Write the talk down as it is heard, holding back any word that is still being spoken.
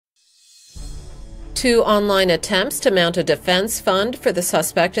Two online attempts to mount a defense fund for the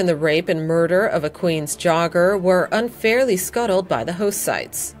suspect in the rape and murder of a Queens jogger were unfairly scuttled by the host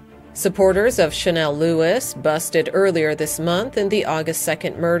sites. Supporters of Chanel Lewis, busted earlier this month in the August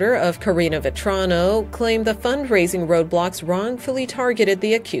 2nd murder of Karina Vetrano, claim the fundraising roadblocks wrongfully targeted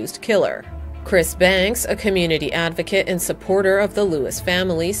the accused killer. Chris Banks, a community advocate and supporter of the Lewis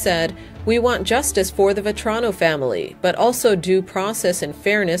family, said, "We want justice for the Vetrano family, but also due process and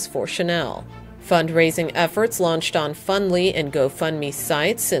fairness for Chanel." Fundraising efforts launched on Fundly and GoFundMe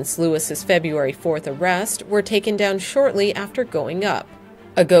sites since Lewis's February 4th arrest were taken down shortly after going up.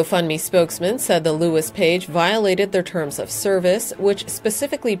 A GoFundMe spokesman said the Lewis page violated their terms of service, which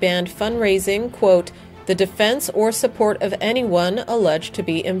specifically banned fundraising, quote, "the defense or support of anyone alleged to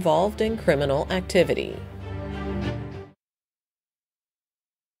be involved in criminal activity."